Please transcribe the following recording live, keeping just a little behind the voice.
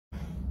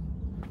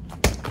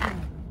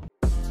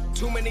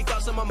Too many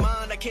thoughts on my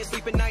mind, I can't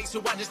sleep at night,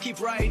 so I just keep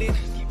writing.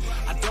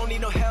 I don't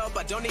need no help,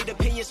 I don't need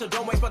opinions, so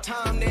don't waste my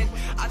time then.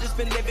 I just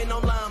been living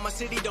online, my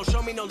city don't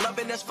show me no love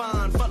and that's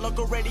fine. Fuck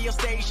local radio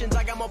stations,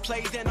 I got more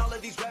plays than all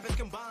of these rappers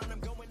combined. I'm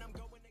going again.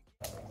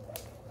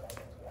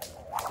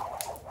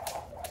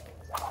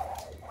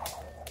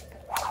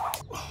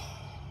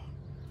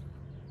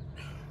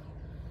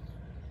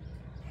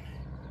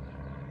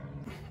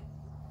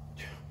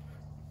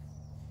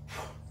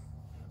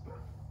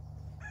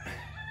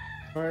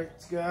 Alright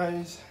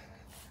guys,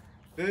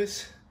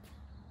 this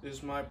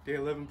is my day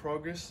 11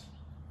 progress.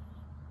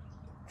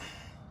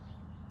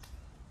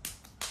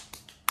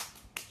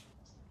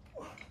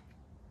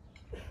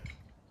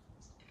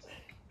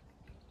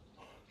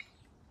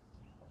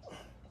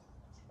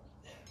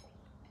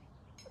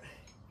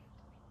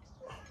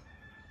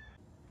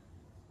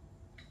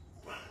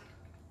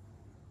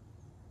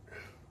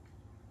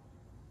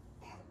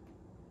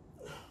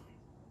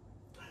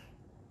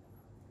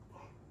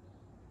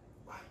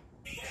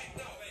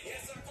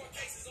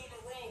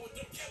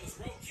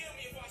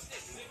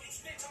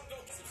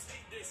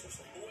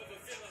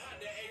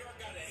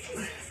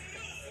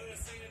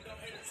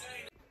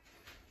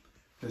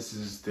 This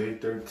is day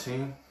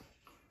 13.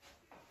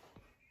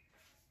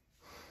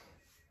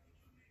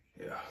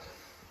 Yeah.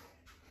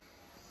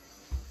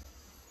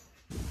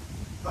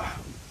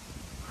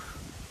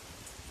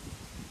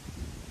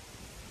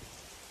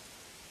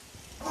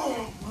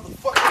 Oh,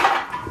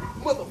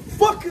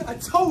 motherfucker, I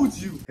told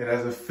you. It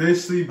has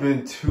officially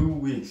been 2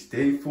 weeks,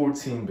 day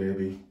 14,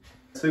 baby.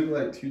 I took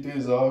like 2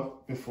 days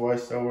off before I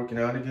start working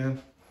out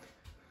again,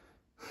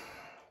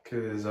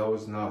 cause I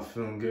was not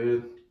feeling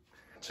good.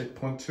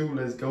 Checkpoint 2,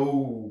 let's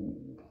go.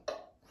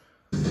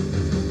 Hey,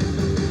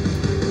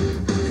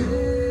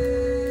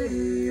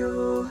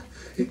 yo,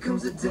 here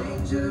comes the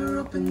danger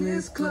up in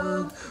this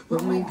club.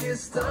 When we get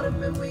started,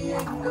 man, we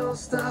ain't gonna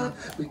stop.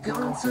 We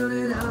gonna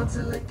turn it out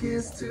till it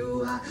gets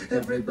too hot.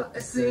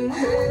 Everybody sing,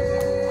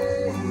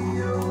 hey,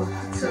 yo.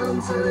 Tell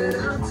them turn it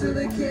out till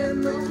they can't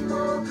no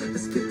more.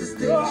 Let's get the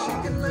stage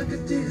shaking like a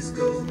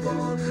disco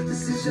ball.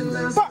 This is your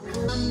last one.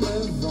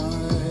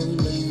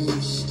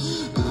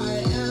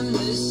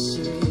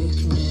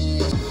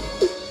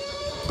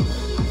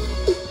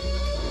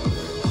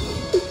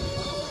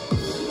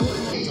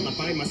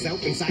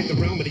 Myself inside the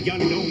realm of the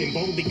unknown and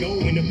boldly go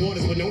in the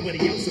waters where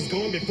nobody else has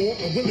gone before.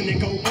 I'm willing to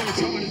go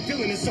uncharted,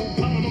 feeling it so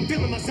calm. I'm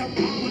feeling myself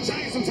all the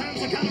giant.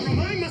 Sometimes I gotta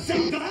remind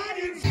myself that I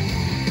didn't.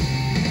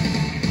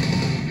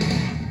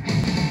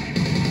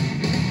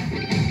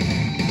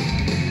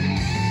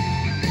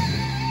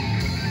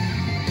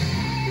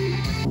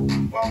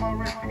 Why am I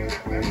risking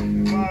it,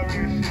 man? Why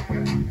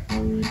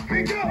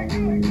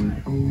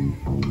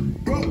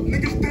bro,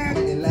 niggas bad.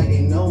 Acting like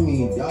they know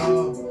me,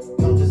 dawg.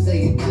 Don't just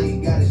say it, now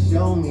you gotta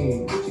show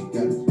me.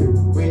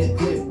 Bring the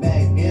clip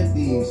back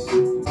empty.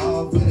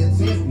 All for the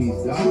 10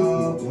 piece,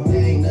 dawg.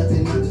 There ain't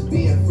nothing, I'm just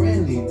being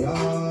friendly,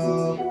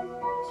 dawg.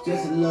 It's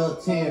just a little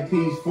 10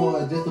 piece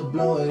for it, just to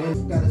blow it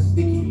in. Got a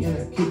sticky in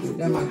it, keep it.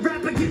 That my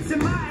rapper gets in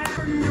my ass,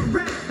 hurting your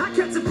rap. I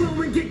catch a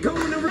blow and get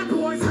going. The rap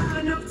boy's hot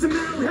enough to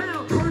melt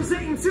hell. Burns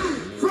 8 and 2.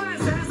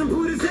 Fries ass and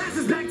put his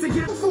asses back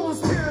together.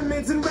 Forms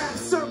pyramids and rap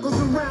circles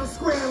around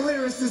square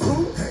lyricists.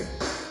 Who? Hey,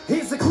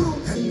 here's a clue.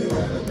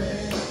 Cinderella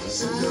man,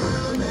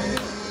 Cinderella man,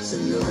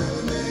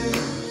 Cinderella man.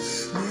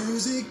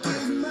 Music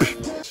is my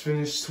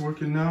Finished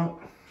working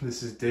out.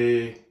 This is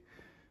day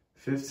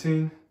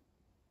 15.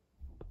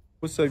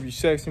 What's up, you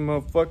sexy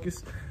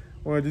motherfuckers?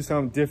 I want to do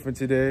something different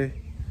today.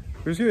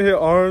 We're just gonna hit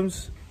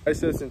arms,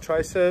 biceps, and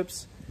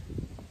triceps,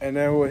 and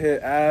then we'll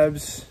hit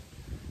abs.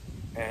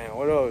 And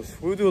what else?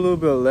 We'll do a little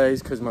bit of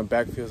legs because my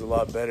back feels a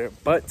lot better.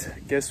 But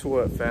guess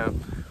what, fam?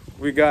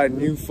 We got a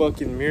new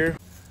fucking mirror.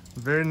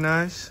 Very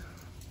nice.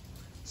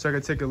 So I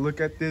can take a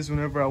look at this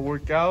whenever I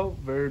work out.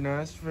 Very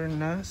nice, very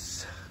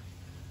nice.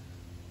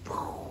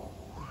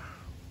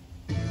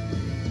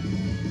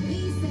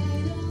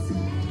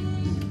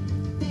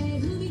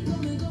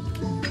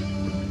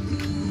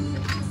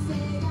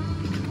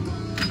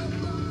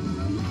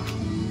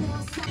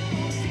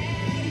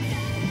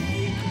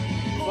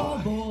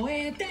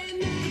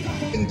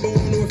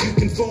 Born, or if you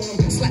conform,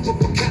 slap up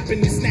a cop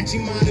and then snatch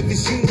him out of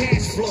his shoe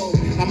cash flow.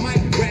 I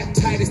might rap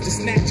tight as the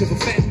snatch of a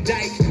fat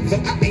dyke, though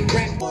I ain't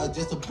rap.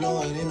 Just to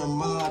blow it in a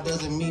mob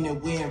doesn't mean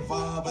that we're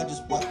involved. I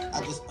just put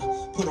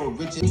a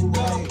rigid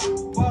way.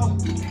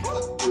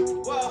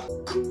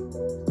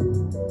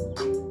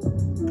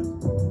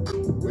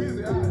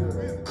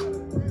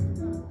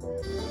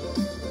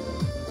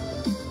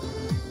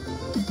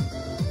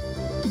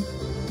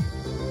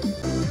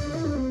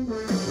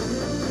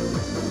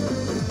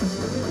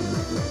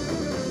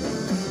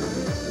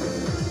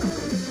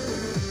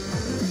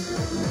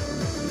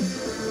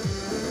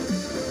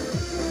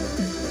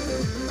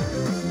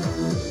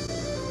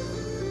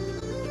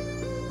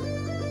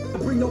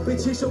 Bring no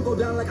bitch here, she'll go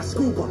down like a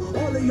scuba.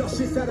 All of your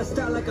shit's out of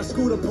style like a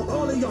scooter. Put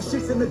all of your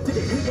shit's in the dick,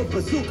 hit with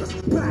bazookas.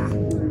 Bah!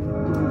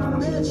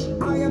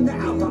 Bitch, I am the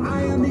alpha,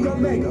 I am the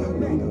omega.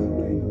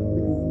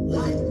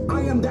 What?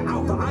 I am the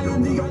alpha, I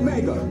am the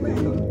omega.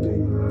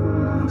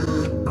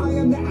 I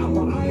am the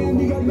Alpha, I am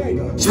the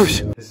Omega.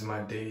 This is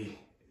my day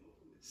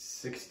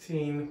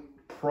 16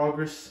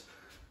 progress.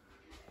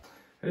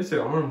 I just did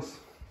arms.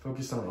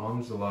 Focused on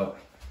arms a lot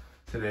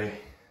today.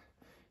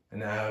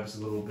 And abs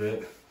a little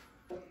bit.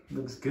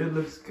 Looks good,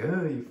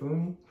 you feel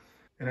me?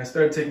 And I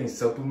started taking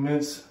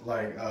supplements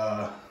like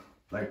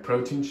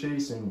protein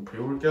shakes and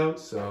pre-workouts,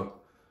 so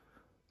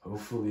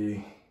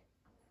hopefully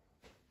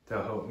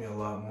that'll help me a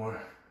lot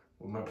more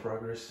with my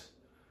progress.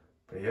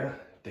 But yeah,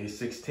 day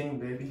 16,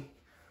 baby.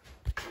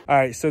 All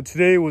right, so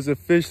today was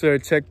officially our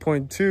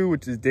checkpoint 2,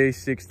 which is day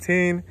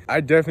 16.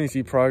 I definitely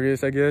see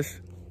progress, I guess.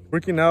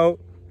 Working out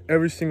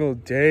every single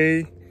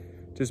day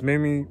just made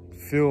me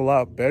feel a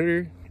lot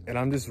better, and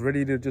I'm just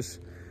ready to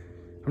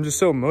I'm just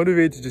so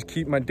motivated to just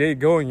keep my day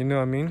going, you know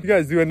what I mean? If you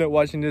guys do end up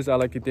watching this, I'd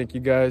like to thank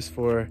you guys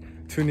for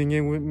tuning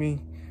in with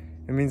me.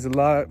 It means a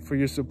lot for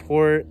your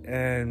support,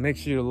 and make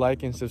sure you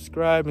like and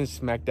subscribe and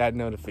smack that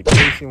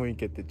notification when you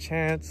get the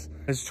chance.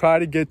 Let's try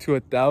to get to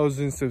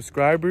 1,000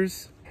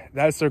 subscribers.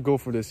 That's our goal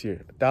for this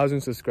year,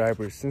 1,000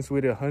 subscribers. Since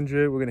we did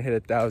 100, we're gonna hit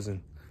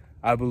 1,000.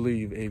 I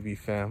believe, AV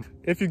fam.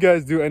 If you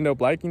guys do end up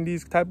liking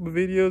these type of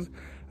videos,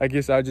 I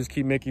guess I'll just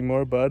keep making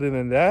more. But other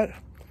than that,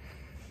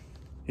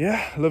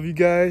 yeah, love you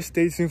guys.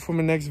 Stay tuned for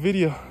my next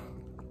video.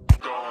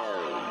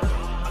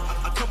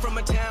 I come from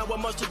a town where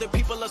most of the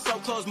people are so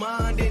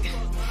close-minded.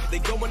 They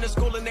go into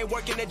school and they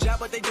work in a job,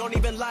 but they don't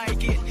even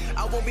like it.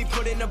 I won't be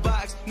put in a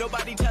box.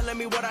 Nobody telling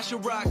me what I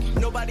should rock.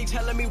 Nobody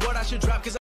telling me what I should drop, 'cause